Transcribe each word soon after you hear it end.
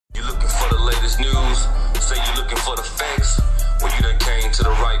looking for the facts, well, you done came to the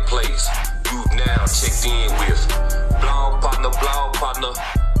right place. You've now checked in with blog partner, blog partner,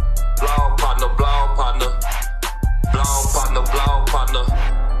 blog partner, blog partner, blog partner, blog partner,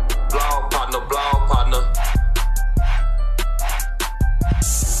 blog partner, blog partner.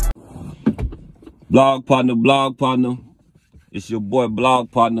 Blog partner, blog partner. It's your boy,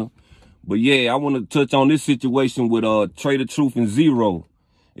 blog partner. But yeah, I want to touch on this situation with Trae The Truth and Zero.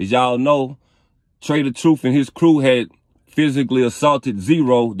 As y'all know, Trae The Truth and his crew had physically assaulted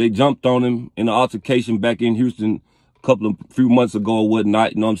Zero. They jumped on him in an altercation back in Houston a few months ago or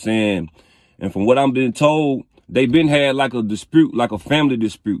whatnot, you know what I'm saying? And from what I'm being told, they been had like a dispute, like a family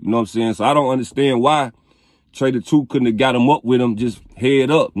dispute, you know what I'm saying? So I don't understand why Trae The Truth couldn't have got him up with him just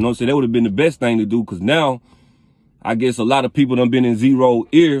head up, you know what I'm saying? That would have been the best thing to do, because now I guess a lot of people done been in Zero's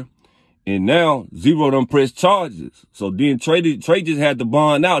ear, and now Zero done pressed charges. So then Trae just had to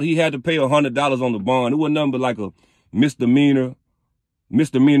bond out. He had to pay $100 on the bond. It wasn't nothing but like a misdemeanor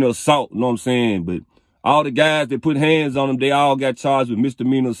assault, you know what I'm saying? But all the guys that put hands on him, they all got charged with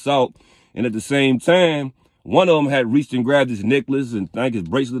misdemeanor assault. And at the same time, one of them had reached and grabbed his necklace and I think his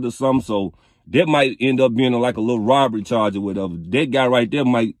bracelet or something. So that might end up being like a little robbery charge or whatever. That guy right there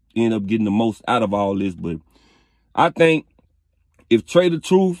might end up getting the most out of all this. But I think if Trae The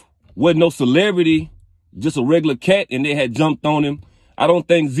Truth wasn't no celebrity, just a regular cat, and they had jumped on him, I don't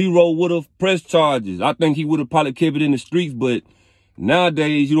think Zero would have pressed charges. I think he would have probably kept it in the streets. But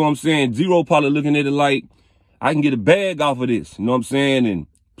nowadays, you know what I'm saying, Zero probably looking at it like, I can get a bag off of this, you know what I'm saying? And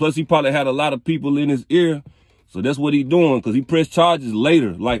plus, he probably had a lot of people in his ear. So that's what he doing, because he pressed charges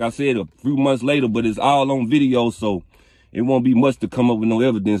later, like I said, a few months later, but it's all on video, so it won't be much to come up with no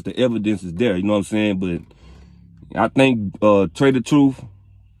evidence. The evidence is there, you know what I'm saying? But I think Trae The Truth,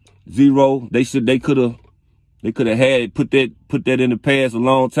 Zero, they could have had put that in the past a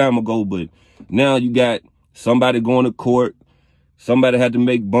long time ago. But now you got somebody going to court, somebody had to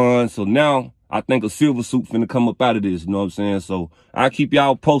make bonds. So now I think a silver suit finna come up out of this, you know what I'm saying? So I'll keep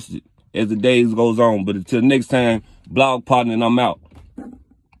y'all posted as the days goes on. But until next time, blog partner, and I'm out.